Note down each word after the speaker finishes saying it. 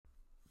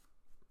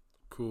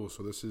Cool.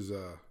 So this is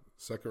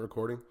second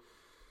recording.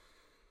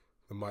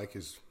 The mic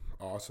is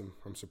awesome.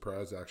 I'm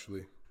surprised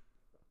actually.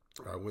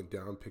 I went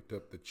down, picked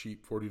up the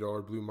cheap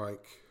 $40 blue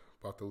mic,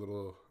 bought the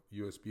little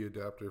USB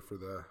adapter for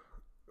the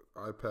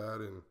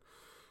iPad, and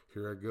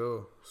here I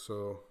go.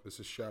 So this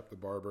is Shap the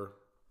Barber.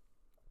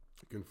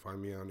 You can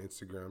find me on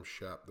Instagram,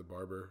 Shap the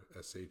Barber,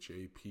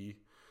 SHAP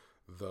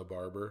the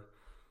Barber.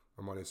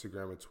 I'm on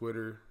Instagram and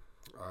Twitter.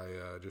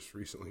 I just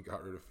recently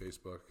got rid of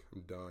Facebook.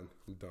 I'm done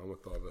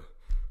with all the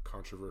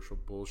controversial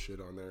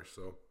bullshit on there.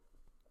 So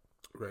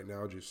right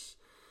now, just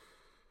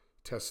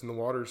testing the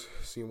waters,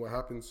 seeing what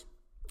happens.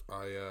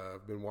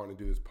 I've been wanting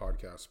to do this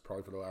podcast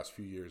probably for the last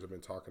few years. I've been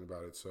talking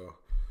about it. So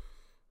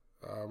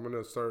I'm going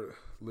to start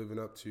living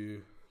up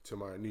to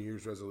my New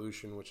Year's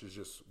resolution, which is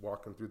just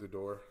walking through the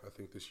door. I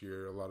think this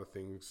year a lot of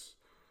things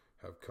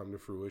have come to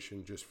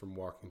fruition just from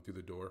walking through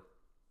the door.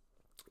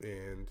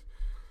 And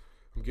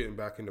I'm getting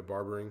back into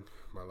barbering.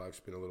 My life's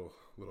been a little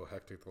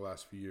hectic the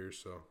last few years,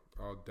 so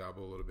I'll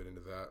dabble a little bit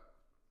into that.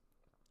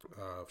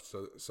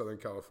 So Southern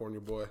California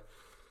boy.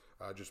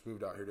 I just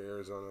moved out here to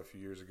Arizona a few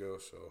years ago,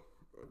 so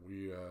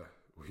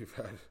we've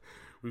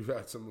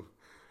had some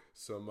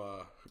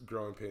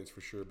growing pains for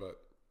sure. But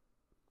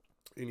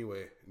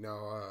anyway,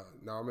 now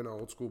I'm in an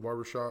old school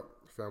barbershop,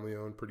 family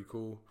owned, pretty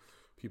cool.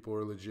 People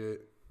are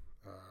legit.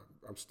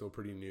 I'm still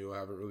pretty new. I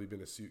haven't really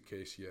been a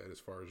suitcase yet as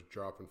far as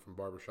dropping from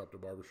barbershop to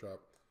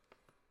barbershop.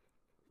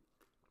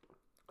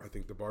 I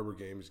think the barber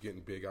game is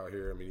getting big out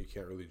here. I mean, you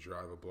can't really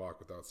drive a block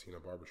without seeing a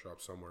barbershop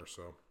somewhere,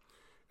 so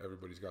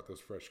everybody's got those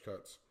fresh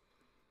cuts.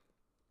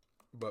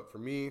 But for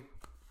me,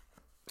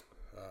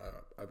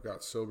 I've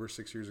got sober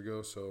 6 years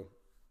ago, so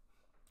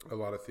a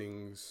lot of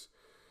things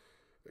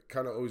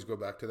kind of always go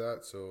back to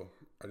that. So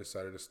I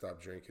decided to stop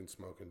drinking,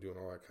 smoking, doing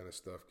all that kind of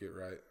stuff, get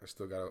right. I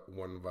still got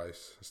one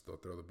vice. I still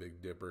throw the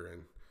Big Dipper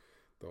and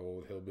the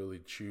old hillbilly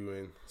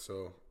chewing.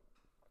 So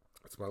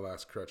that's my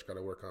last crutch. Got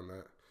to work on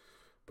that.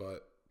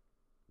 But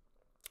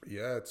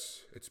yeah,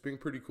 it's been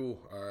pretty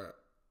cool.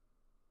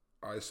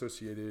 I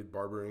associated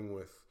barbering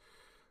with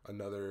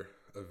another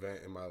event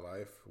in my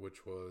life,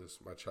 which was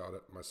my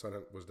son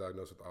was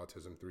diagnosed with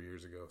autism 3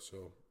 years ago.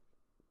 So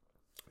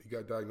he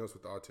got diagnosed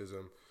with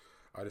autism.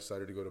 I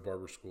decided to go to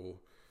barber school,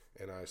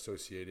 and I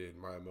associated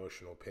my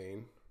emotional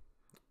pain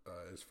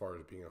as far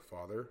as being a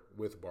father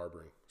with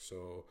barbering.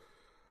 So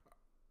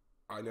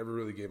I never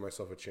really gave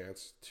myself a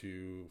chance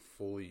to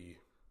fully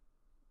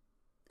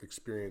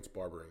experience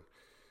barbering.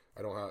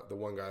 I don't have the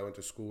one guy I went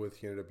to school with.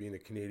 He ended up being a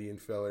Canadian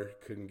feller.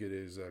 Couldn't get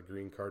his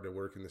green card to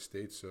work in the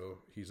States, so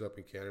he's up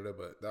in Canada.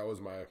 But that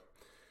was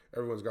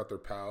everyone's got their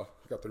pal,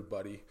 got their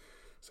buddy.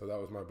 So that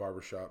was my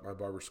barbershop, my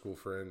barber school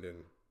friend.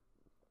 And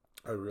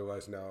I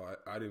realize now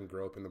I didn't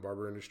grow up in the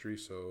barber industry.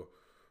 So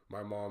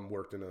my mom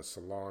worked in a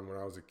salon when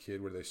I was a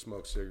kid where they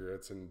smoked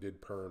cigarettes and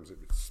did perms. It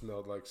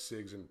smelled like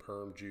cigs and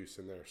perm juice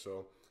in there.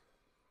 So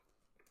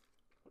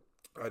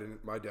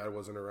my dad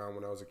wasn't around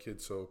when I was a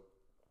kid, so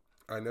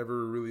I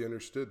never really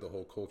understood the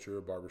whole culture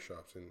of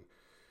barbershops. And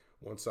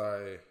once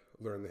I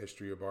learned the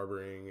history of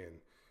barbering and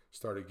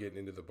started getting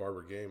into the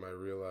barber game, I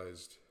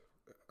realized,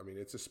 I mean,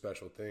 it's a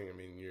special thing. I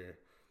mean,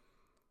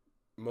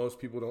 most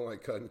people don't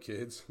like cutting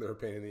kids. They're a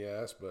pain in the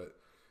ass. But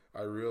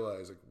I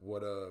realized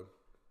like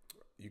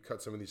you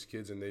cut some of these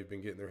kids and they've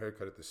been getting their hair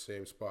cut at the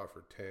same spot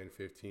for 10,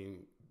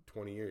 15,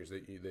 20 years.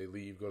 They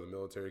leave, go to the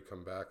military,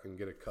 come back and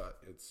get a cut.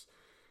 It's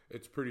a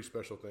pretty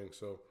special thing.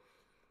 So,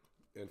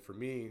 and for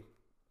me,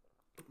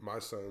 my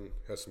son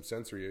has some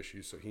sensory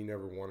issues, so he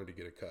never wanted to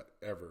get a cut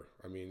ever.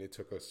 I mean, it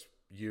took us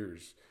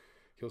years.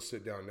 He'll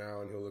sit down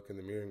now and he'll look in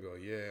the mirror and go,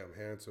 yeah, I'm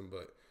handsome,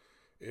 but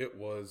it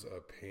was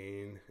a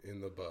pain in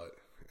the butt.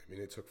 I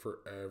mean, it took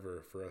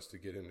forever for us to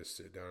get him to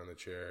sit down in the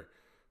chair,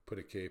 put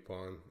a cape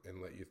on,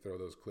 and let you throw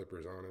those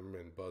clippers on him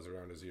and buzz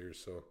around his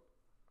ears. So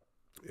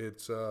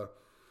it's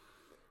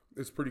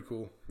pretty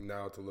cool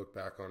now to look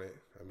back on it.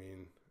 I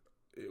mean,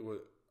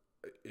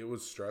 it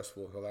was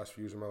stressful. The last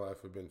few years of my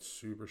life have been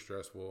super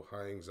stressful,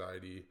 high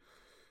anxiety.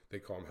 They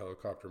call them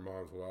helicopter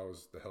moms. Well, I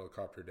was the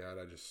helicopter dad.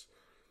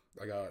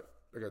 I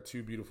got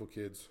two beautiful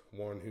kids.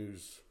 One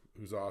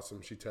who's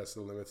awesome. She tests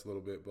the limits a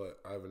little bit, but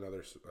I have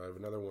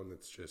another one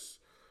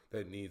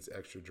that needs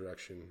extra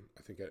direction,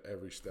 I think, at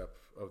every step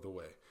of the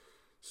way.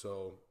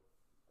 So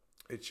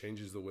it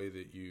changes the way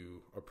that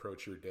you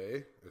approach your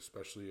day,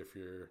 especially if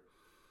you're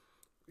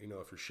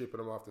shipping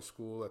them off to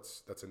school.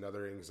 That's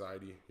another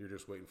anxiety. You're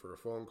just waiting for a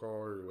phone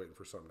call or you're waiting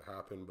for something to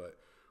happen. But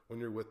when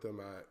you're with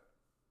them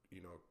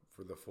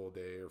for the full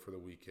day or for the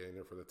weekend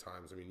or for the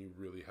times, I mean, you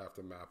really have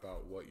to map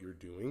out what you're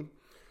doing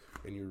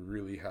and you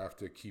really have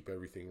to keep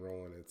everything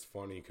rolling. It's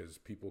funny because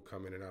people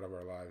come in and out of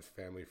our lives,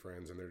 family,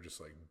 friends, and they're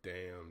just like,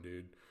 damn,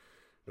 dude,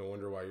 no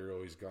wonder why you're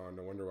always gone.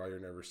 No wonder why you're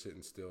never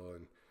sitting still.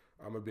 And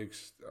I'm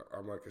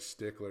like a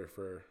stickler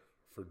for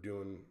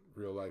doing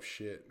real life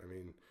shit. I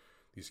mean,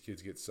 these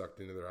kids get sucked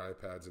into their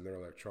iPads and their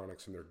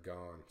electronics and they're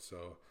gone.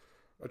 So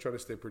I try to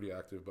stay pretty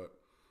active. But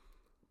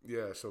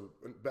yeah, so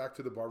back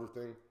to the barber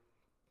thing.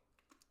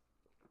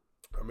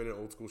 I'm in an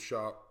old school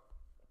shop,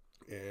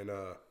 and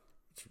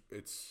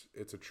it's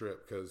a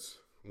trip because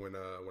when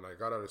I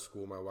got out of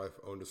school, my wife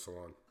owned a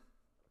salon.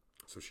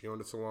 So she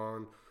owned a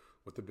salon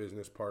with a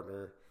business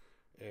partner,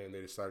 and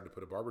they decided to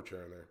put a barber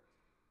chair in there.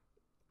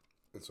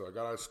 And so I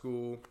got out of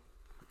school,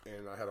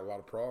 and I had a lot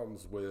of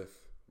problems with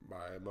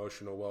my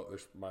emotional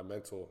my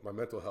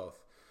mental health.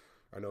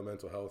 I know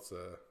mental health,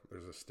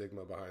 there's a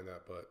stigma behind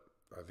that, but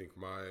I think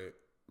my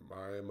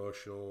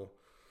emotional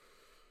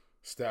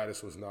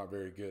status was not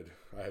very good.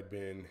 I had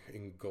been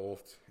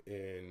engulfed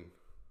in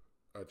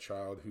a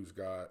child who's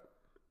got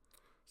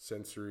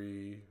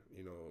sensory,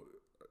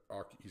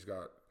 he's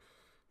got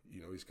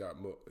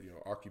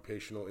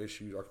occupational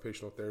issues,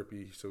 occupational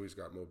therapy. So he's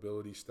got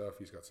mobility stuff.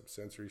 He's got some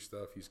sensory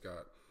stuff. He's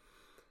got,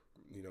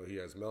 he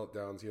has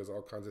meltdowns. He has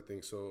all kinds of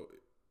things. So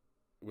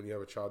when you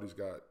have a child who's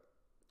got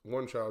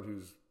one child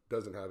who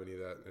doesn't have any of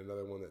that and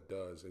another one that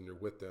does, and you're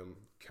with them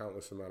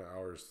countless amount of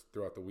hours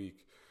throughout the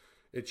week,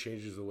 it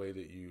changes the way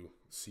that you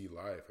see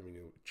life. I mean,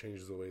 it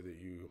changes the way that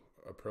you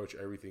approach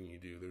everything you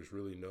do. There's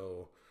really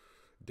no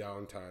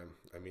downtime.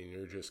 I mean,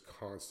 you're just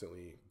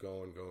constantly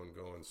going.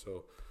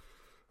 So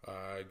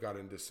I got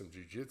into some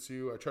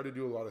jiu-jitsu. I tried to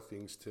do a lot of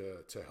things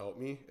to help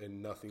me,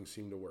 and nothing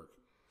seemed to work.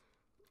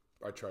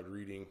 I tried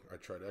reading, I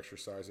tried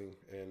exercising,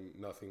 and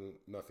nothing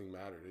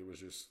mattered. It was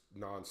just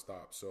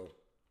nonstop. So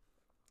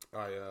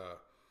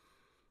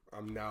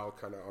I'm now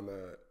kind of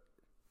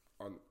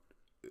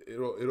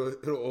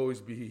it'll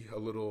always be a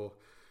little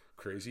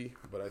crazy,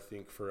 but I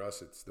think for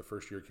us, it's the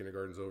first year of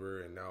kindergarten's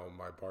over, and now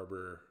my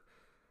barber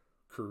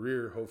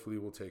career hopefully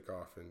will take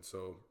off. And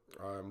so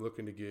I'm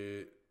looking to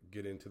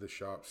get into the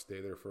shop,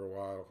 stay there for a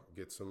while,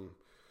 get some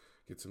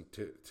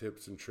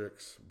tips and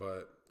tricks.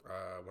 But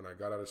when I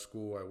got out of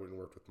school, I went and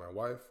worked with my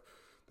wife.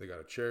 They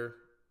got a chair,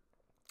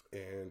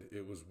 and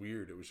it was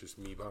weird. It was just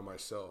me by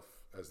myself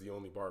as the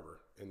only barber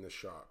in the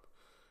shop.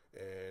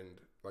 And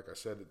like I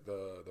said,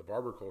 the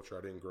barber culture,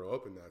 I didn't grow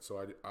up in that.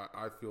 So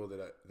I feel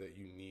that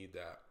you need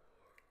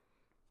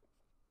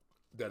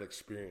that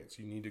experience.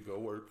 You need to go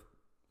work.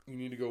 You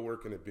need to go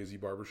work in a busy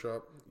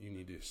barbershop. You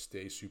need to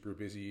stay super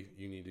busy.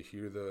 You need to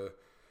hear the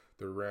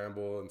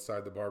ramble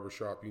inside the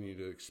barbershop. You need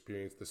to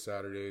experience the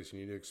Saturdays.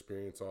 You need to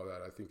experience all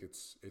that. I think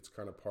it's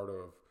kind of part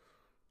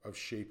of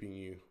shaping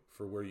you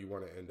for where you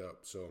want to end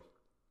up. So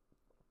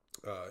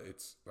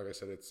it's, like I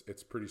said,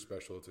 it's pretty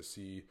special to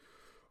see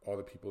all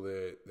the people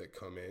that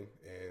come in,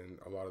 and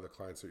a lot of the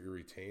clients that you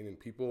retain. And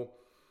people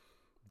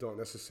don't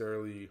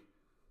necessarily,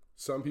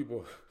 some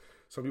people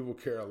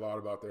care a lot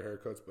about their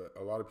haircuts, but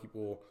a lot of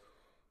people,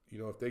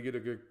 if they get a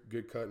good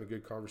cut and a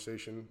good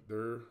conversation,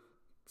 they're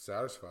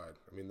satisfied.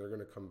 I mean, they're going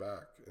to come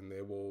back, and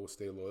they will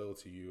stay loyal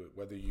to you,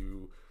 whether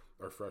you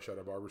are fresh out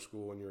of barber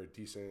school and you're a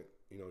decent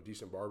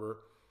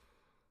barber,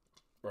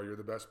 or you're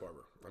the best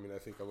barber. I mean, I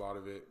think a lot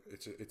of it,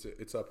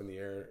 it's up in the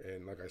air.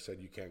 And like I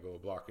said, you can't go a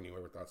block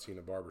anywhere without seeing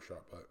a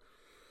barbershop. But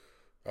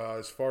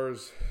as far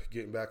as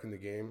getting back in the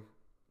game,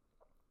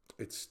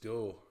 it's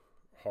still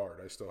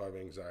hard. I still have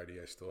anxiety.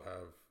 I still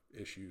have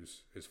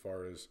issues as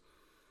far as,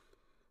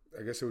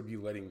 I guess it would be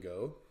letting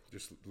go,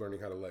 just learning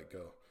how to let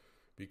go.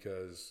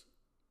 Because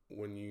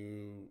when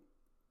you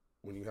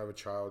have a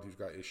child who's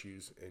got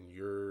issues and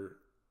you're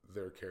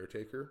their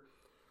caretaker,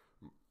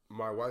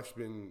 my wife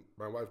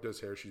does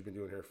hair. She's been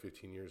doing hair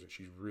 15 years, and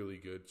she's really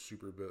good,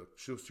 super booked,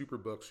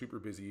 super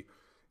busy,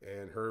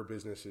 and her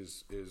business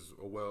is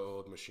a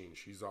well-oiled machine.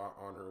 She's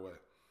on her way.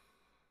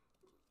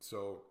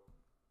 So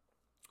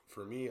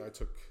for me, I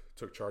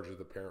took charge of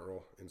the parent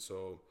role, and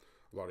so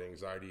a lot of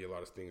anxiety, a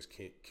lot of things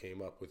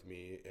came up with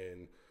me,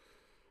 and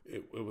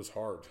it was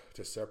hard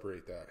to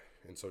separate that.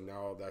 And so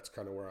now that's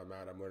kind of where I'm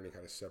at. I'm learning how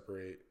to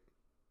separate,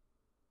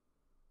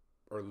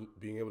 or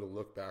being able to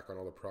look back on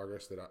all the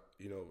progress that I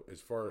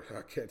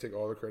can't take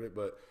all the credit,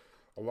 but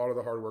a lot of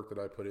the hard work that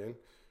I put in,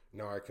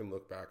 now I can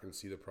look back and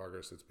see the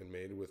progress that's been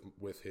made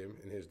with him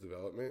and his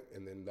development.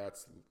 And then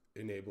that's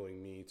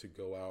enabling me to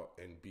go out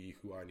and be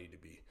who I need to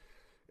be.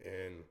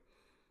 And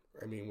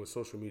I mean, with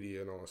social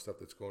media and all the stuff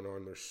that's going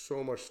on, there's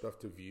so much stuff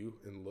to view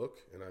and look.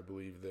 And I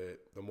believe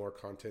that the more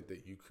content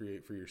that you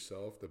create for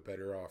yourself, the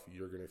better off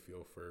you're going to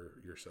feel for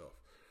yourself.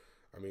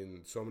 I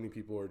mean, so many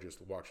people are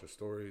just watching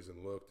stories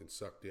and looked and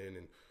sucked in,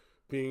 and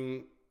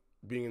being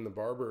in the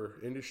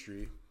barber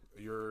industry,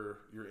 your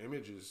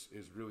image is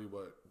really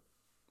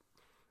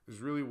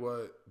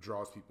what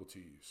draws people to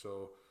you.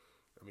 So,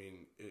 I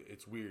mean,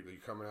 it's weird that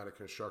you're coming out of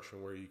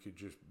construction where you could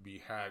just be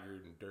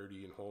haggard and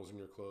dirty and holes in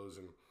your clothes,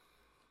 and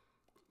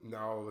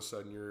now all of a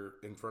sudden you're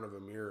in front of a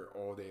mirror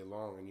all day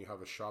long, and you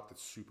have a shop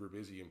that's super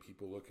busy and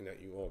people looking at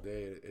you all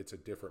day. It's a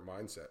different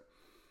mindset.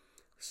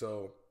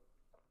 So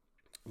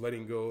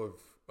letting go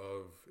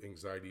of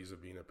anxieties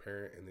of being a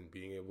parent, and then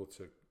being able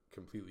to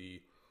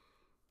completely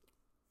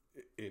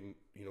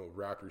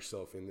wrap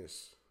yourself in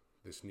this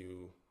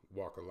new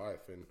walk of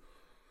life. And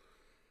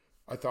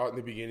I thought in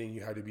the beginning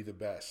you had to be the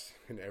best,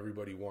 and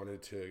everybody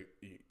wanted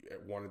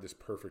this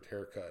perfect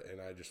haircut, and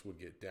I just would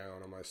get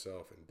down on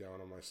myself, and I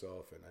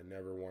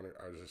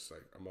was just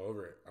like, I'm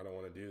over it. I don't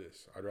want to do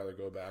this. I'd rather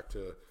go back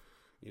to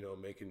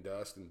making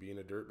dust and being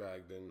a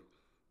dirtbag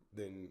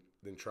than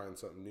trying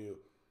something new.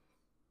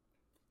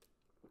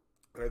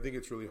 And I think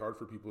it's really hard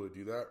for people to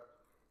do that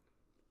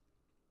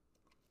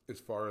as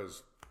far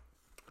as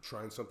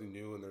trying something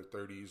new in their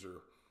 30s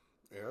or.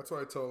 And that's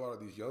why I tell a lot of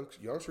these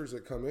youngsters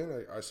that come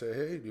in, I say,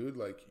 hey, dude,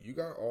 like, you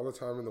got all the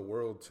time in the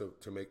world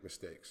to make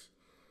mistakes.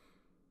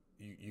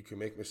 You can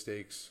make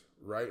mistakes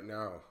right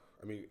now.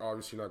 I mean,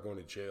 obviously not going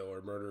to jail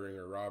or murdering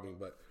or robbing,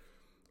 but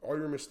all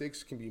your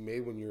mistakes can be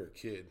made when you're a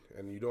kid,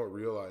 and you don't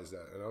realize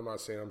that. And I'm not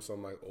saying I'm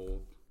some, like,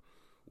 old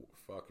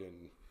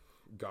fucking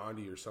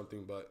Gandhi or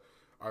something, but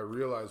I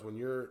realize when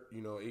you're,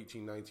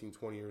 18, 19,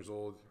 20 years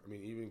old, I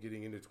mean, even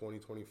getting into 20,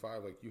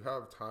 25, like, you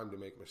have time to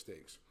make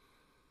mistakes.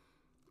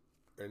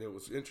 And it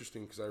was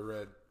interesting because I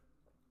read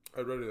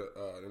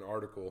an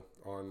article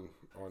on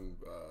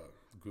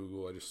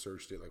Google. I just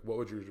searched it, like, what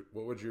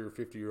would your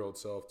 50-year-old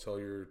self tell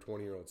your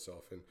 20-year-old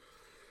self? And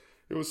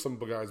it was some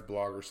guy's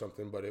blog or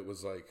something, but it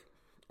was like,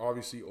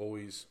 obviously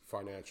always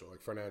financial.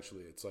 Like,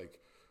 financially, it's like,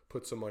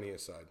 put some money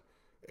aside.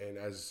 And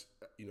as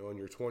in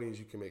your 20s,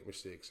 you can make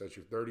mistakes. As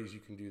your 30s, you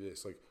can do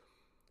this.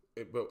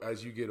 But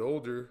as you get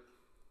older,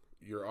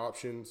 your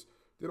options,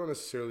 they don't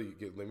necessarily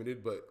get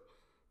limited, but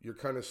you're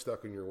kind of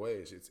stuck in your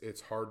ways.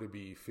 It's hard to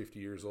be 50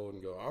 years old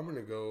and go,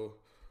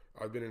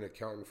 I've been an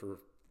accountant for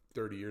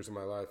 30 years of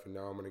my life, and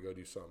now I'm going to go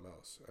do something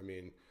else. I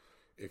mean,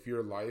 if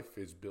your life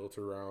is built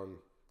around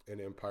an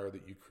empire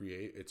that you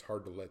create, it's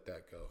hard to let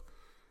that go.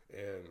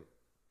 And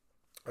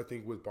I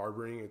think with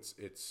barbering, it's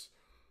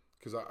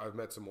because I've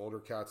met some older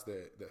cats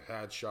that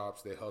had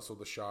shops, they hustled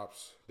the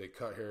shops, they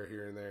cut hair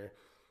here and there.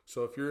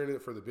 So if you're in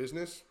it for the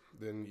business,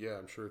 then yeah,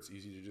 I'm sure it's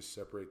easy to just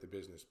separate the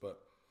business. But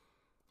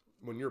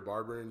when you're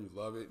barbering, you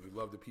love it, you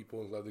love the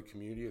people and love the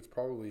community, it's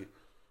probably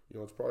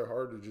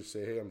hard to just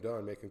say, hey, I'm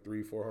done making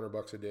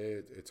 $300-400 a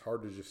day. It's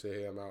hard to just say,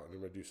 hey, I'm out and I'm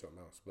going to do something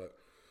else. But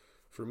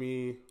for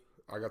me,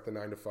 I got the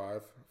 9 to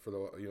 5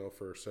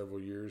 for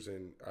several years,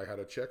 and I had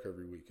a check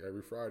every week,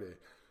 every Friday.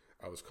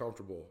 I was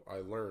comfortable. I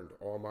learned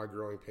all my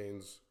growing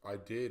pains I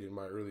did in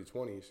my early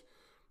 20s.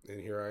 And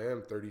here I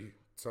am,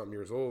 30-something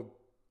years old,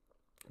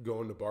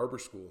 going to barber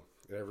school.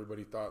 And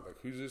everybody thought, like,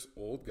 who's this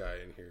old guy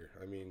in here?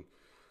 I mean,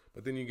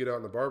 but then you get out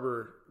in the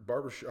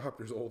barber shop,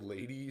 there's old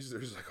ladies.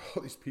 There's like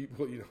all these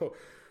people,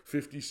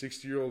 50,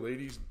 60-year-old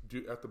ladies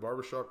at the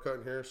barber shop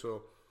cutting hair.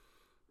 So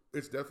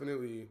it's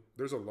definitely,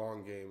 there's a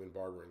long game in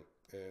barbering.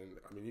 And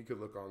I mean, you could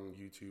look on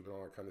YouTube and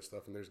all that kind of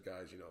stuff, and there's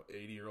guys,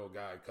 80-year-old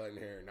guy cutting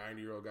hair,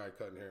 90-year-old guy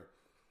cutting hair.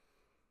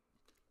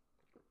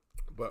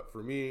 But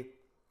for me,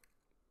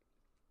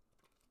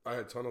 I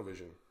had tunnel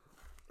vision.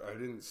 I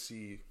didn't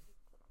see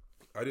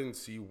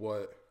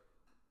what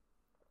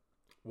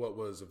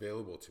was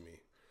available to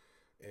me.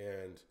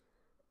 And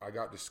I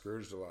got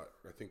discouraged a lot.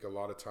 I think a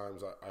lot of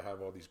times I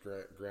have all these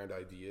grand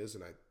ideas,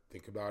 and I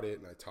think about it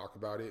and I talk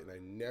about it, and I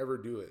never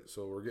do it.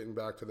 So we're getting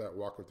back to that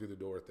walking through the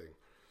door thing.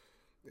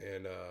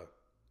 And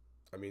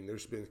I mean,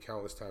 there's been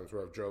countless times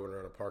where I've driven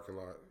around a parking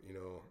lot,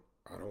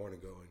 I don't want to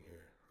go in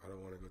here. I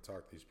don't want to go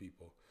talk to these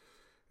people.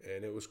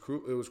 And it was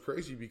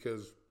crazy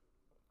because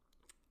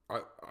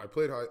I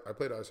played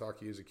ice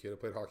hockey as a kid. I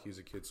played hockey as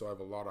a kid, so I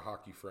have a lot of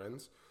hockey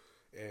friends.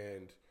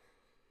 And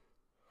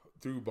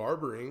through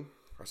barbering,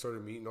 I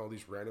started meeting all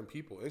these random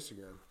people.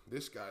 Instagram,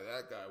 this guy,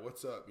 that guy,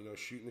 what's up?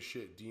 Shooting the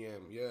shit,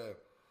 DM, yeah.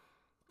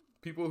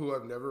 People who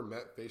I've never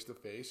met face to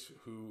face,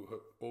 who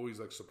always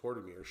like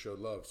supported me or showed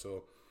love.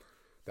 So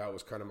that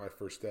was kind of my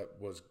first step,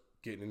 was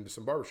getting into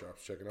some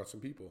barbershops, checking out some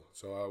people.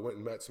 So I went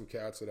and met some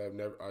cats that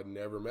I'd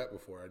never met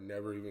before. I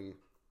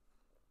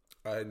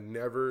had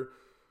never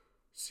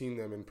seen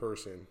them in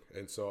person.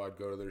 And so I'd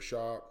go to their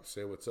shop,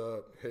 say what's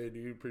up, hey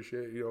dude,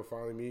 appreciate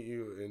finally meet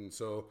you. And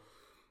so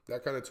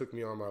that kind of took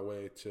me on my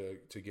way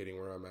to getting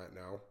where I'm at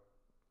now.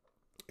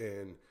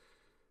 And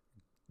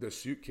the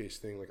suitcase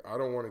thing, like, I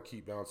don't want to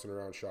keep bouncing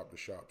around shop to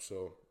shop.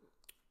 So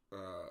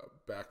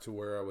back to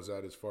where I was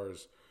at as far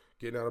as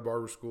getting out of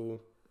barber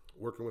school,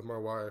 working with my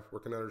wife,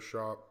 working at her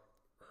shop,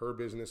 her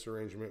business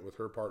arrangement with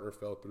her partner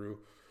fell through.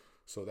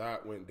 So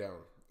that went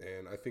down.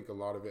 And I think a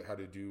lot of it had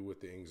to do with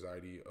the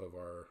anxiety of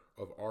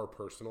our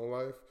personal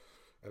life.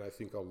 And I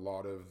think a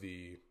lot of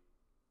the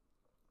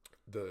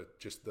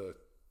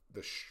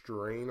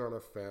strain on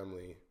a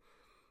family,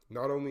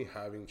 not only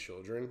having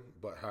children,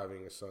 but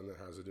having a son that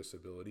has a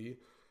disability,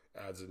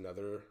 adds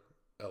another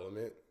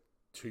element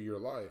to your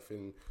life.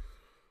 And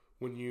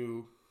when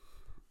you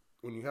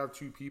have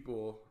two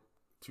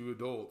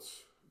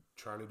adults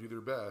trying to do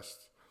their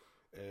best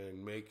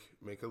and make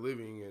a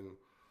living and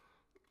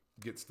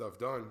get stuff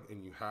done,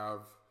 and you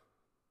have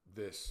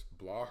this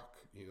block,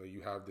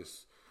 you have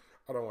this,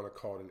 I don't want to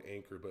call it an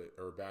anchor,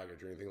 or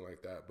baggage or anything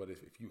like that. But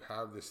if you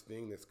have this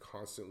thing that's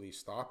constantly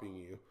stopping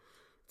you,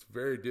 it's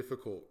very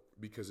difficult,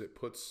 because it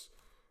puts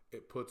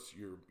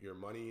your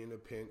money in a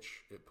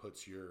pinch. It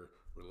puts your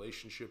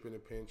relationship in a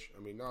pinch.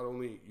 I mean, not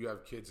only you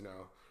have kids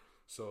now,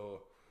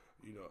 so,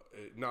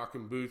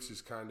 knocking boots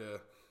is kind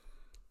of,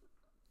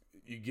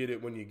 you get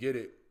it when you get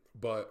it,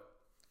 but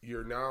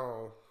you're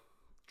now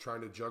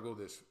trying to juggle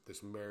this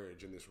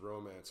marriage and this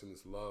romance and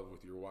this love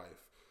with your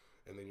wife.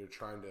 And then you're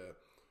trying to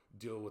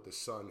deal with a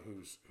son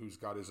who's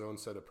got his own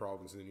set of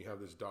problems. And then you have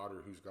this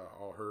daughter who's got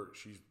all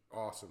she's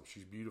awesome.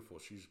 She's beautiful.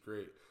 She's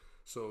great.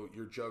 So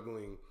you're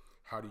juggling.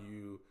 How do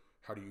you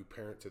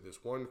parent to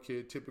this one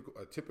kid,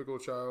 a typical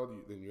child?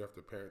 Then you have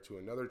to parent to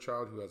another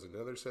child who has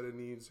another set of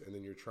needs, and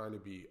then you're trying to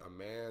be a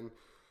man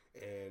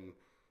and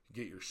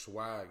get your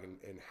swag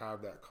and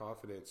have that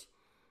confidence.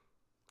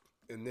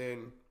 And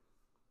then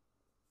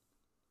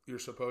you're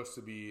supposed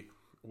to be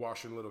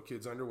washing little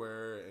kids'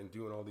 underwear and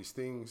doing all these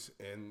things,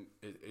 and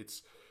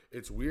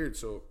it's weird.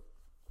 So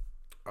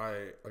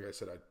I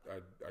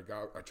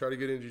tried to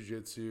get into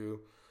jiu-jitsu.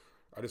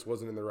 I just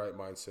wasn't in the right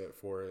mindset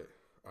for it.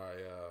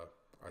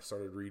 I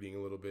started reading a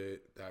little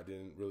bit. That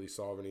didn't really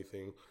solve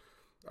anything.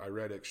 I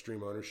read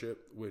Extreme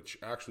Ownership, which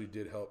actually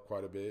did help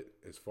quite a bit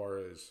as far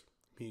as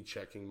me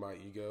checking my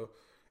ego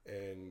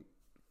and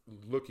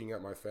looking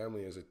at my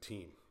family as a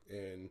team.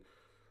 And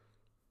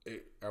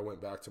I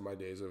went back to my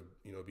days of,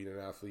 being an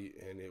athlete,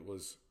 and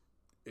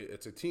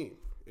it's a team.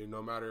 And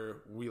no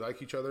matter we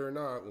like each other or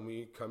not, when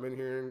we come in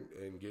here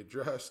and get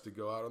dressed to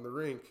go out on the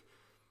rink,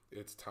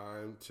 it's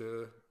time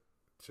to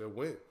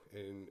win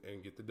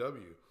and get the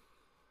W.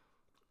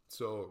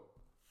 So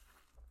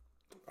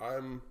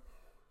I'm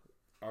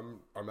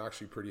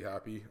actually pretty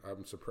happy.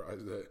 I'm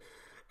surprised that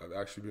I've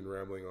actually been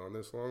rambling on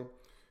this long.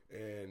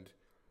 And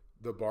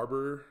the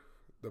barber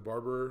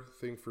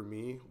thing for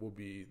me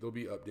there'll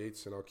be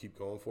updates, and I'll keep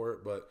going for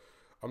it. But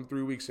I'm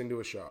 3 weeks into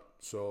a shop.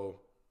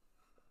 So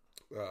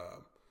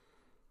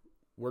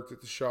worked at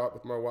the shop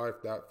with my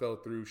wife. That fell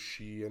through.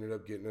 She ended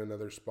up getting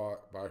another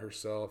spot by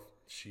herself.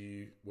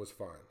 She was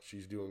fine.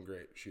 She's doing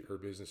great. Her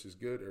business is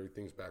good.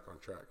 Everything's back on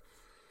track.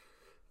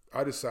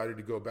 I decided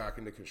to go back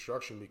into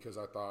construction because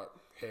I thought,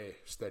 hey,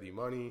 steady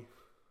money.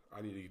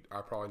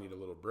 I probably need a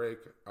little break.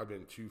 I've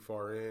been too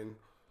far in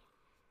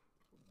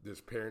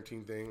this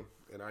parenting thing,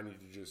 and I need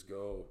to just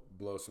go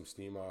blow some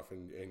steam off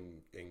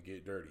and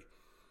get dirty.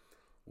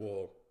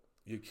 Well,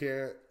 you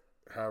can't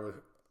have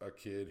a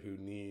kid who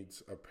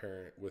needs a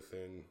parent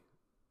within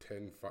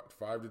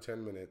 5 to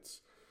 10 minutes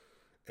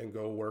and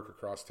go work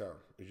across town.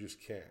 You just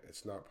can't.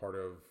 It's not part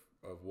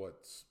of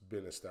what's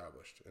been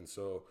established. And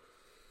so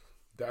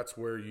that's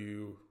where if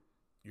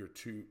you're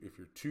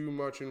too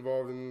much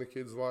involved in the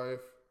kid's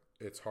life,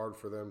 it's hard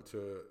for them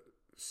to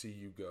see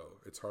you go.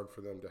 It's hard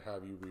for them to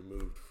have you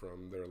removed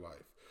from their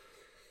life.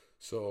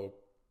 So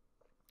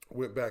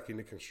went back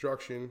into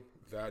construction.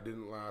 That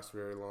didn't last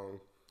very long.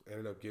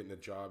 Ended up getting a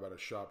job at a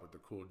shop with a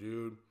cool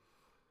dude.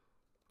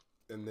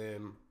 And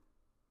then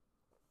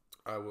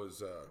I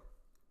was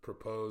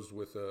proposed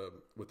with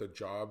a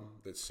job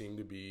that seemed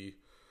to be,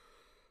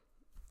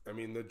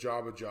 the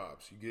job of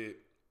jobs. You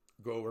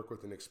go work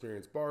with an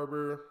experienced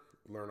barber,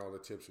 learn all the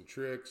tips and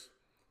tricks.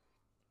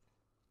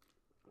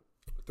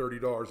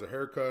 $30 a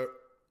haircut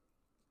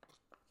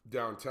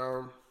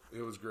downtown.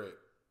 It was great.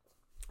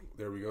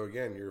 There we go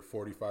again. You're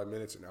 45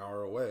 minutes, an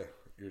hour away.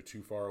 You're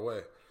too far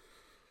away.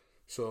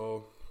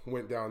 So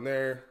went down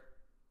there.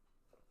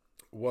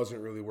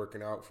 Wasn't really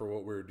working out for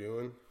what we were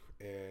doing.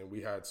 And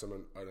we had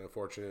an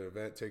unfortunate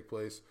event take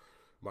place.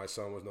 My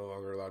son was no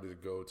longer allowed to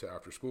go to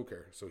after school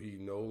care. So he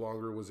no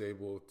longer was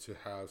able to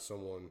have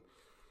someone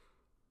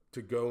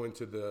to go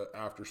into the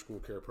after school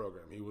care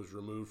program. He was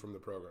removed from the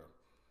program.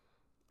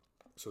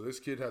 So this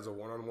kid has a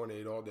one-on-one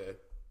aide all day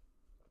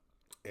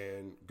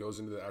and goes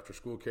into the after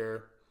school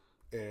care,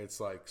 and it's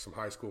like some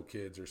high school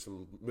kids or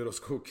some middle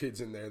school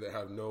kids in there that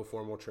have no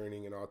formal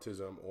training in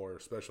autism or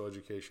special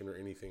education or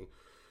anything.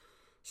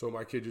 So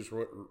my kid just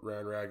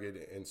ran ragged,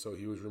 and so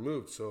he was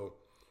removed. So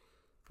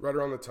right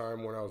around the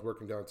time when I was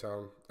working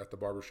downtown at the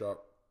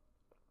barbershop,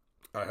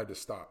 I had to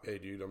stop. Hey,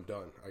 dude, I'm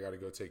done. I got to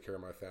go take care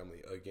of my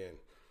family again.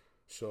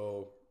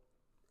 So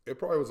it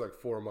probably was like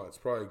 4 months,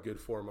 probably a good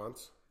 4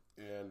 months.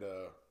 And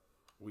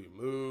we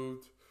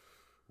moved.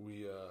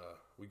 We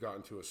got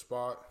into a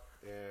spot,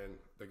 and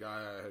the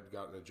guy I had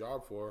gotten a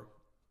job for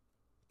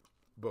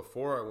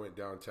before I went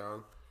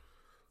downtown,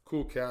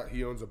 cool cat.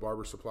 He owns a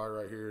barber supply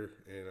right here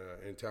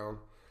in town.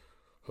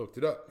 Hooked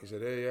it up. He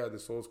said, hey, yeah,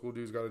 this old school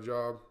dude's got a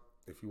job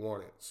if you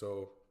want it.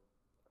 So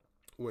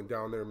went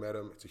down there, met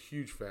him. It's a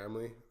huge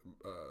family.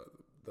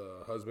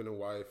 The husband and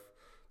wife,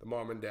 the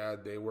mom and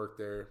dad, they work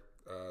there.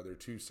 Their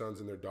 2 sons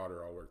and their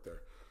daughter all work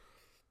there.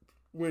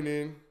 Went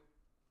in.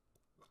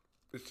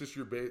 It's just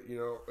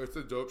it's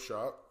a dope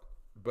shop,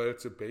 but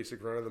it's a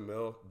basic run of the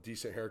mill,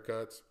 decent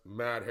haircuts,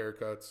 mad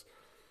haircuts.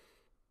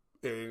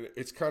 And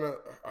it's kind of,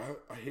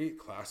 I hate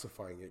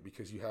classifying it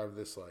because you have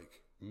this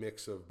like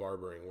mix of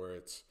barbering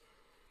where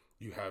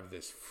you have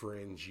this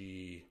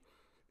fringy,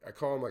 I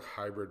call them like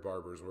hybrid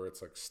barbers, where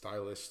it's like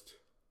stylist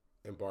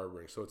and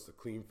barbering. So it's the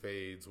clean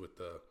fades with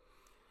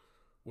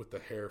the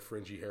hair,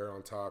 fringy hair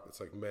on top. It's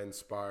like men's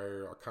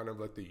spire, kind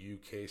of like the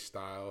UK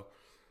style.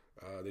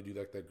 They do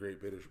like that great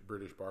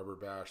British barber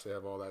bash. They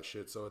have all that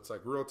shit. So it's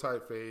like real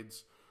tight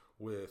fades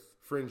with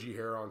fringy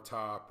hair on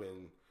top,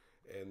 and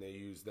they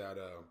use that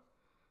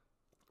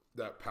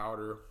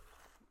powder,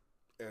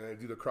 and they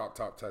do the crop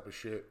top type of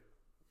shit.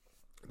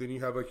 Then you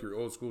have like your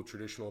old school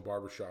traditional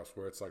barbershops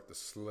where it's like the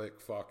slick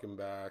fucking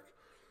back,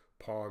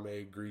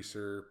 pomade,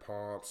 greaser,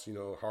 pumps,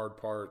 hard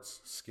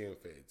parts, skin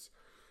fades.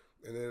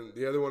 And then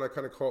the other one I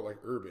kind of call it like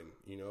urban.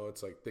 You know,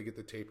 it's like they get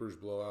the tapers,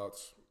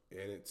 blowouts,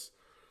 and it's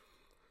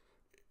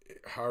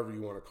however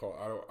you want to call it.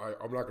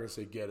 I'm not going to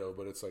say ghetto,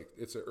 but it's like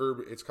it's a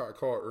urban. It's call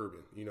it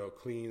urban. You know,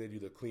 clean. They do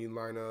the clean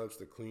lineups,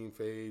 the clean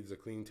fades, the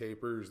clean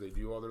tapers. They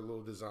do all their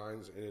little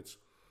designs, and it's.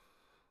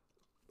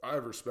 I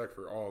have respect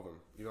for all of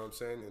them. You know what I'm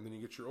saying? And then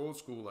you get your old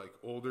school, like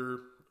older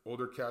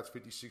cats,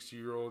 50,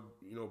 60-year-old,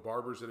 you know,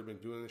 barbers that have been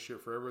doing this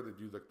shit forever. That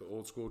do like the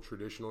old school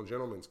traditional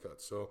gentleman's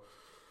cuts. So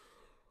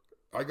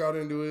I got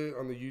into it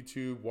on the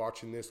YouTube,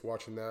 watching this,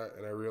 watching that,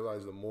 and I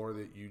realized the more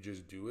that you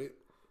just do it,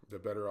 the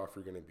better off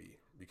you're going to be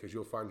because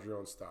you'll find your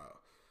own style.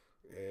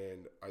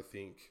 And I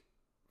think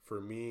for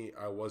me,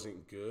 I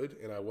wasn't good,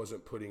 and I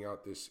wasn't putting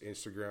out this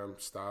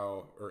Instagram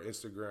style or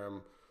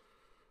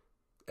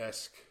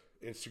Instagram-esque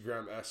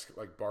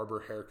like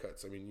barber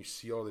haircuts. I mean, you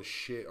see all this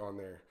shit on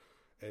there,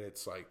 and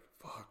it's like,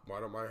 fuck,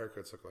 why don't my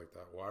haircuts look like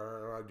that? Why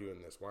aren't I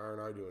doing this? Why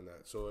aren't I doing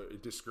that? So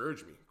it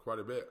discouraged me quite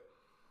a bit.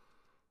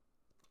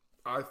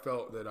 I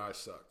felt that I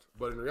sucked.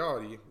 But in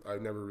reality,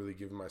 I've never really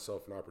given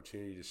myself an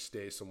opportunity to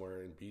stay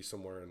somewhere and be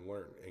somewhere and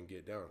learn and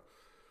get down.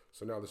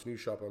 So now this new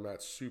shop I'm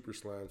at, super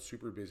slammed,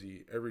 super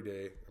busy every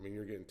day. I mean,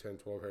 you're getting 10,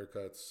 12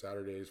 haircuts,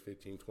 Saturdays,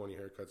 15, 20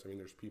 haircuts. I mean,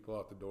 there's people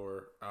out the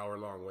door,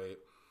 hour-long wait.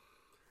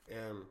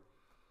 And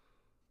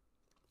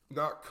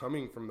not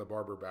coming from the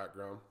barber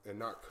background and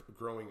not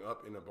growing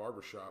up in a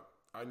barber shop,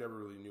 I never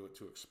really knew what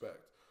to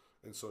expect.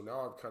 And so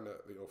now I've kind of,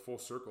 you know, full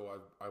circle.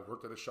 I've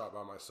worked at a shop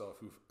by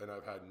myself, and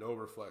I've had no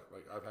reflect.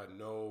 Like I've had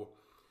no,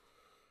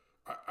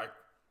 I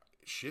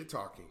shit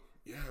talking.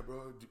 Yeah,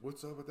 bro,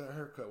 what's up with that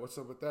haircut? What's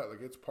up with that?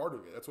 Like it's part of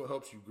it. That's what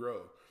helps you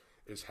grow,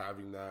 is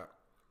having that,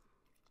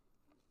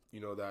 you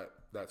know,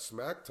 that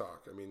smack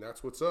talk. I mean,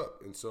 that's what's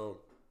up. And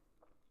so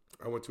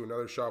I went to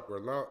another shop where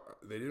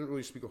they didn't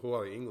really speak a whole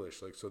lot of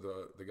English. Like, so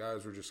the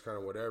guys were just kind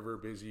of whatever,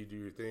 busy, do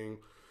your thing,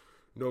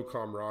 no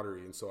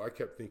camaraderie. And so I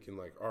kept thinking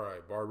like, all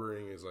right,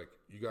 barbering is like,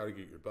 you got to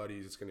get your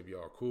buddies. It's going to be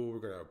all cool. We're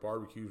going to have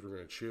barbecues. We're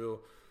going to chill.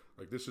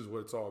 Like, this is what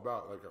it's all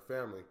about, like a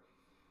family.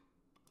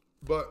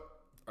 But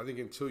I think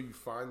until you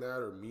find that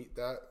or meet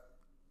that,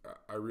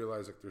 I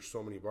realize like there's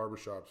so many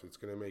barbershops, it's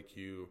going to make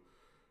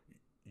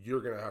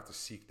you're going to have to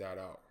seek that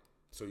out.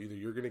 So either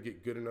you're going to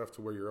get good enough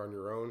to where you're on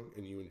your own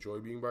and you enjoy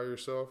being by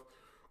yourself,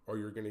 or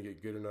you're going to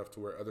get good enough to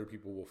where other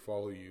people will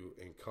follow you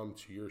and come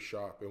to your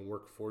shop and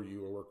work for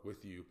you or work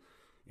with you,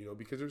 you know,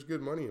 because there's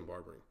good money in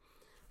barbering.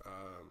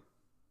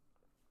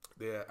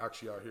 They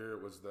actually out here,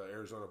 it was the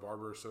Arizona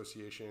Barber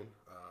Association.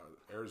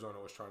 Arizona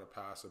was trying to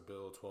pass a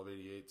bill,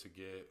 1288, to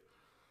get,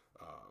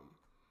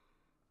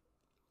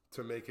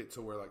 to make it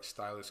to where like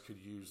stylists could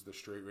use the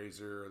straight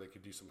razor, or they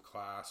could do some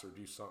class or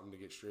do something to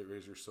get straight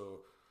razor.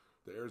 So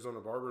the Arizona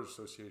Barbers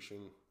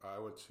Association, I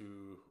went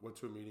to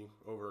a meeting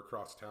over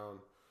across town,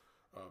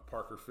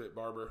 Parker Fit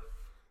Barber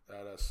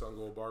at Sun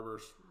Gold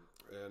Barbers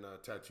and a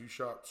tattoo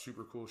shop,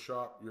 super cool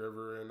shop. You're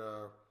ever in,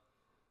 I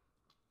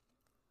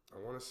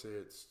want to say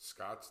it's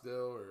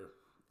Scottsdale or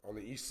on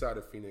the east side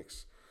of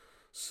Phoenix,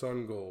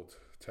 Sun Gold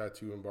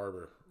Tattoo and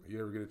Barber. You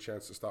ever get a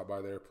chance to stop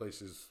by there,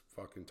 place is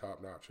fucking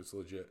top notch. It's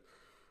legit.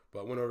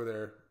 But went over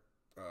there.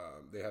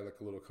 They had like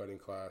a little cutting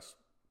class.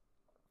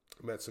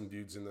 Met some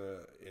dudes in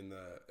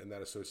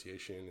that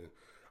association, and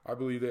I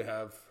believe they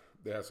have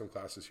some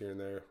classes here and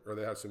there, or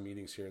they have some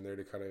meetings here and there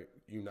to kind of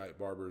unite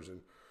barbers.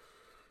 And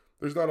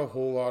there's not a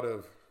whole lot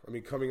of, I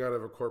mean, coming out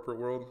of a corporate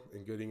world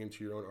and getting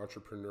into your own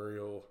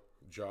entrepreneurial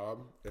job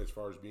as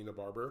far as being a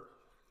barber,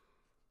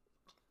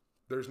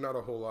 there's not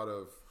a whole lot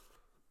of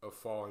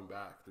falling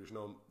back. There's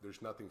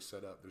nothing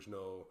set up. There's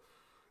no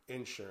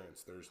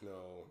insurance. There's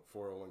no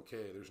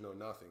 401k. There's no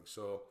nothing.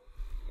 So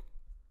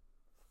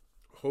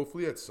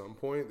hopefully at some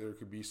point there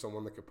could be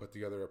someone that could put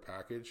together a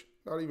package,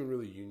 not even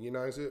really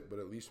unionize it, but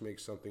at least make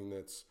something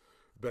that's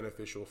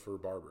beneficial for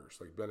barbers,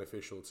 like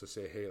beneficial to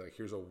say, hey, like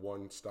here's a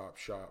one-stop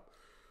shop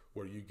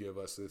where you give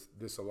us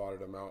this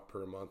allotted amount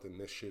per month and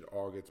this shit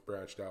all gets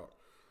branched out.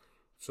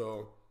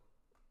 So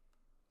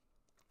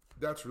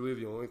that's really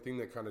the only thing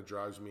that kind of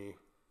drives me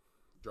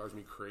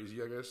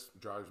crazy, I guess,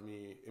 drives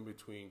me in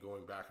between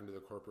going back into the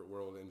corporate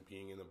world and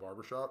being in the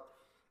barbershop,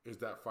 is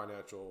that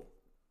financial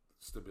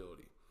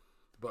stability.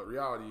 But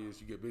reality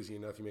is, you get busy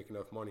enough, you make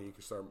enough money, you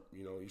can start,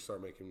 you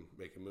start making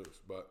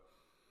moves. But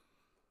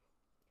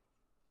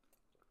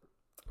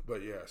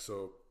yeah,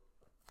 so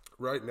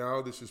right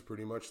now, this is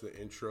pretty much the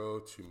intro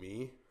to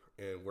me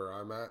and where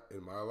I'm at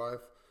in my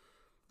life.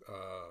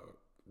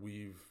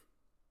 We've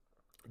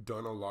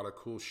done a lot of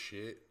cool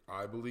shit,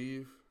 I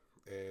believe,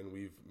 and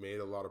we've made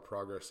a lot of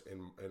progress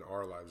in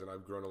our lives, and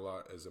I've grown a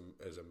lot as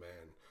a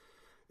man.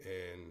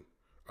 And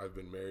I've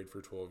been married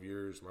for 12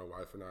 years. My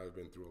wife and I have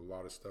been through a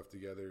lot of stuff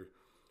together.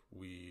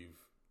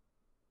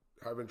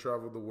 Haven't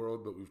traveled the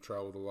world, but we've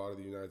traveled a lot of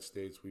the United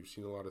States. We've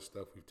seen a lot of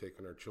stuff. We've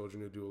taken our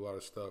children to do a lot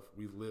of stuff.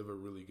 We live a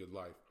really good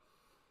life.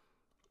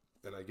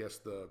 And I guess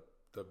the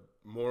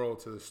moral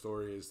to the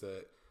story is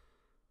that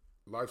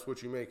life's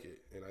what you make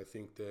it. And I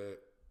think that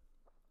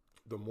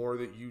the more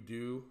that you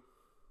do,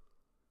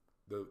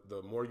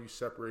 the more you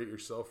separate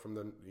yourself from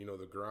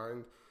the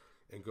grind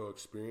and go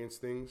experience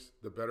things,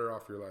 the better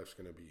off your life's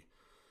going to be.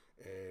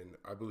 And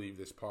I believe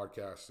this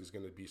podcast is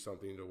going to be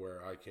something to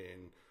where I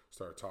can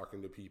start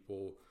talking to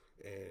people,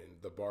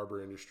 and the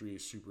barber industry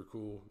is super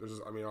cool.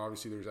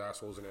 Obviously there's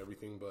assholes and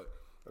everything, but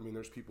I mean,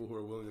 there's people who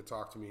are willing to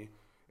talk to me,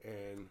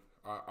 and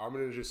I'm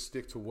going to just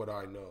stick to what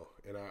I know.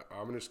 And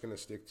I'm just going to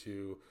stick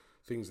to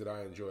things that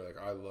I enjoy. Like,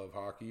 I love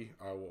hockey.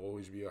 I will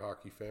always be a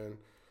hockey fan.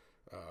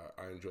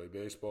 I enjoy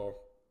baseball.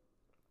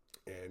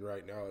 And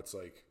right now it's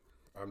like,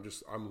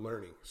 I'm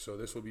learning. So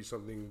this will be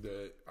something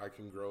that I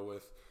can grow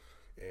with.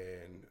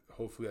 And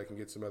hopefully I can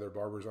get some other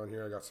barbers on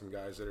here. I got some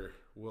guys that are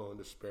willing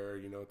to spare,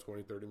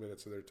 20, 30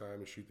 minutes of their time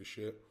and shoot the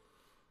shit.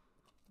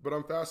 But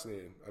I'm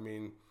fascinated. I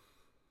mean,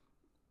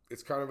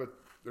 there's kind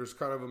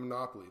of a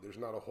monopoly. There's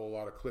not a whole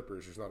lot of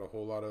clippers. There's not a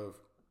whole lot of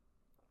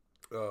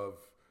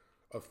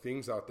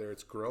things out there.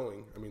 It's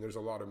growing. I mean, there's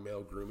a lot of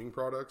male grooming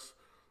products,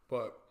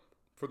 but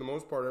for the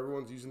most part,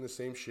 everyone's using the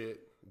same shit,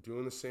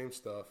 doing the same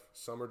stuff.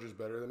 Some are just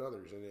better than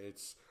others. And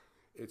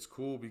it's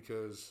cool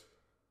because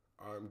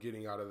I'm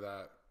getting out of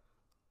that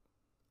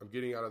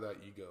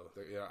ego,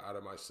 out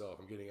of myself.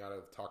 I'm getting out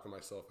of talking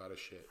myself out of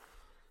shit.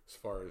 As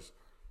far as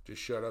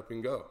just shut up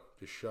and go.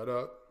 Just shut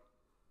up,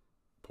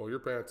 pull your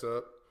pants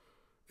up,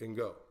 and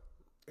go.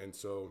 And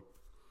so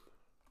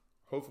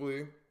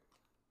hopefully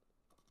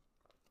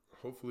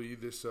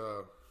this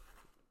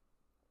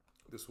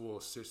will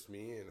assist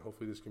me, and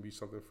hopefully this can be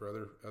something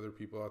for other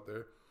people out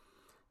there.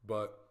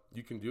 But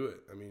you can do it.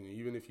 I mean,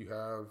 even if you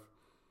have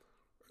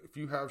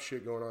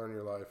shit going on in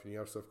your life, and you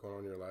have stuff going on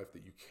in your life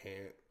that you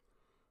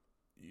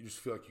just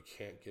feel like you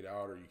can't get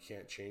out or you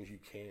can't change, you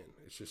can.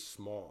 It's just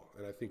small.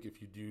 And I think if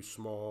you do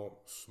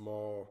small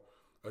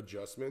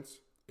adjustments,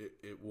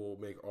 it will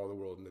make all the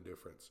world in the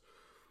difference.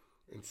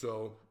 And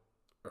so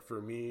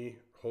for me,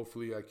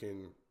 hopefully I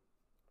can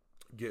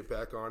get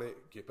back on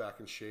it, get back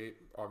in shape.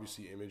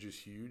 Obviously image is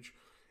huge.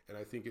 And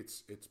I think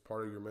it's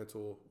part of your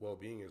mental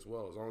well-being as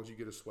well. As long as you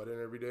get a sweat in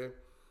every day,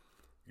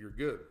 you're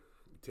good.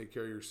 You take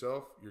care of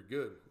yourself, you're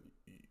good.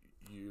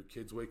 Your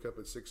kids wake up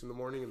at 6 a.m.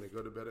 and they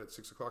go to bed at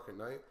 6 o'clock at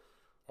night.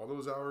 All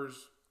those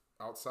hours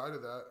outside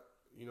of that,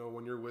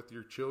 when you're with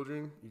your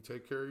children, you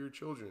take care of your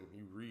children.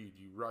 You read,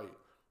 you write,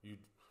 you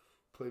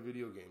play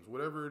video games,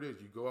 whatever it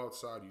is. You go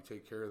outside, you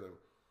take care of them.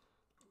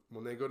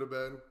 When they go to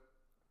bed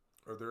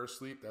or they're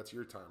asleep, that's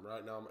your time.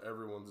 Right now,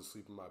 everyone's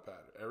asleep in my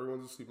pad.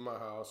 Everyone's asleep in my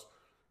house,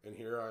 and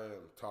here I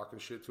am talking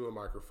shit to a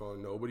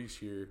microphone. Nobody's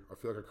here. I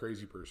feel like a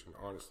crazy person,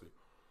 honestly.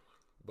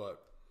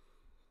 But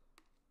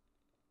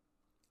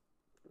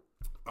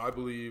I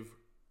believe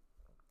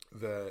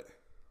that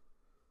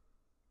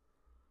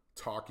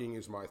talking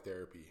is my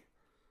therapy.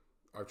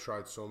 I've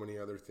tried so many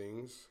other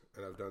things,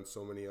 and I've done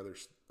so many other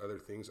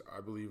things.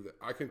 I believe that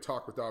I can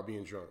talk without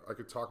being drunk. I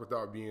can talk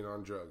without being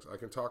on drugs. I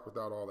can talk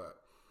without all that.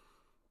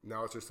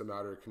 Now it's just a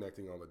matter of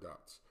connecting all the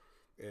dots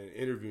and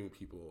interviewing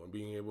people and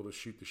being able to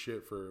shoot the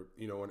shit for,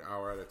 an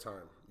hour at a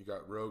time. You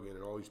got Rogan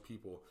and all these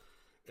people.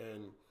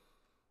 And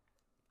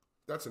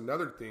that's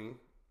another thing,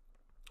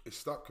 is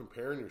stop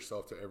comparing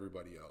yourself to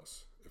everybody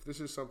else. If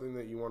this is something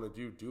that you want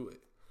to do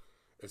it.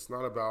 It's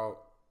not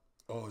about,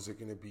 is it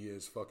going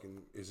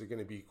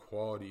to be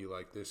quality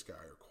like this guy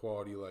or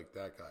quality like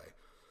that guy?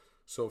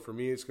 So for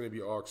me, it's going to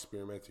be all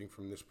experimenting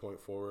from this point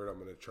forward. I'm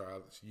going to try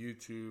out this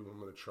YouTube. I'm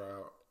going to try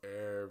out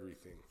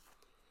everything.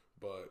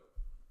 But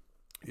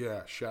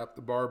yeah, Shap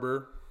the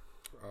Barber.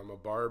 I'm a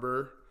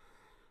barber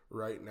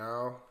right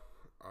now.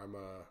 I'm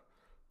a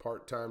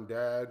part-time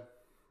dad.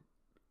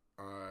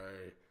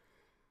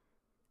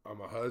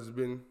 I'm a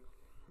husband,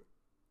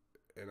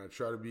 and I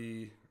try to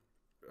be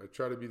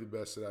the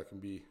best that I can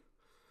be.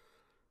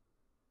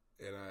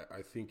 And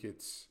I think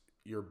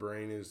your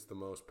brain is the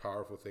most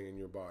powerful thing in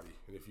your body.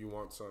 And if you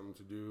want something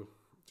to do,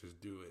 just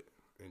do it.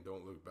 And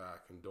don't look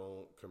back, and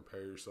don't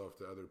compare yourself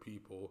to other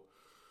people.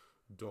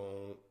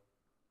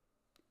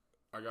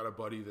 I got a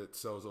buddy that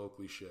sells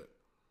Oakley shit.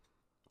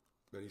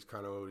 And he's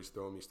kind of always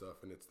throwing me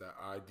stuff, and it's that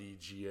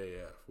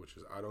IDGAF, which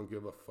is I don't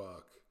give a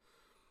fuck.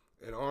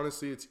 And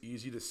honestly, it's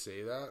easy to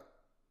say that.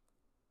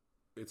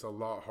 It's a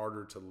lot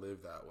harder to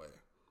live that way.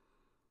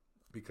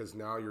 Because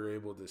now you're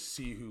able to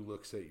see who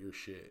looks at your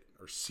shit,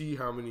 or see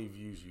how many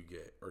views you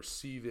get, or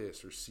see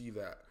this, or see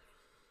that.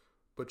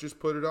 But just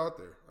put it out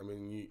there. I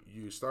mean,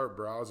 you start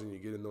browsing, you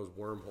get in those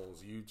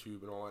wormholes,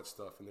 YouTube and all that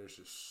stuff, and there's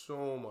just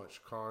so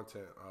much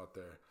content out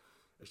there.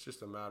 It's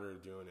just a matter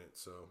of doing it.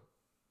 So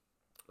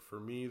for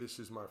me, this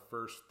is my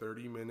first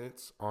 30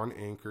 minutes on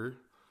Anchor,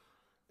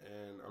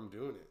 and I'm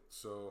doing it.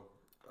 So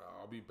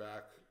I'll be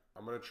back.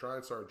 I'm going to try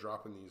and start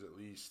dropping these at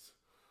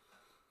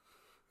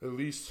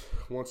least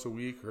once a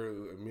week,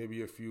 or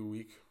maybe a few a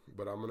week.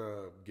 But I'm going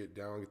to get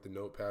the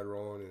notepad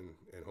rolling,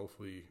 and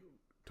hopefully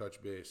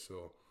touch base.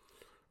 So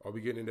I'll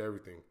be getting into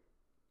everything.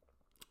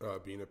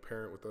 Being a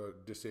parent with a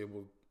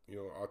disabled,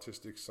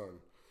 autistic son.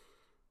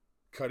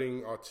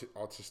 Cutting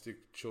autistic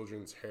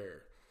children's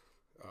hair.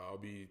 I'll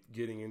be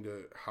getting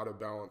into how to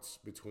balance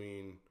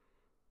between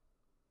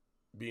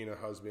being a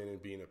husband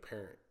and being a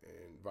parent,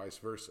 and vice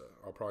versa.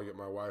 I'll probably get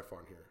my wife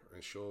on here,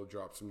 and she'll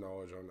drop some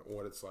knowledge on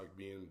what it's like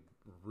being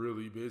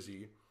really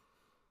busy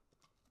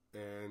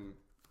and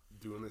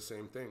doing the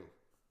same thing.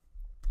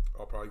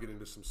 I'll probably get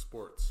into some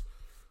sports.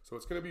 So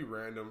it's going to be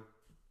random,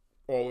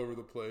 all over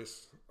the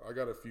place. I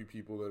got a few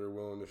people that are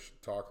willing to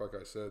talk, like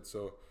I said.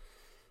 So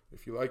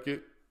if you like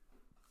it,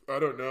 I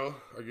don't know.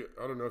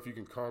 I don't know if you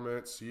can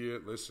comment, see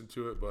it, listen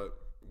to it, but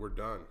we're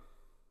done.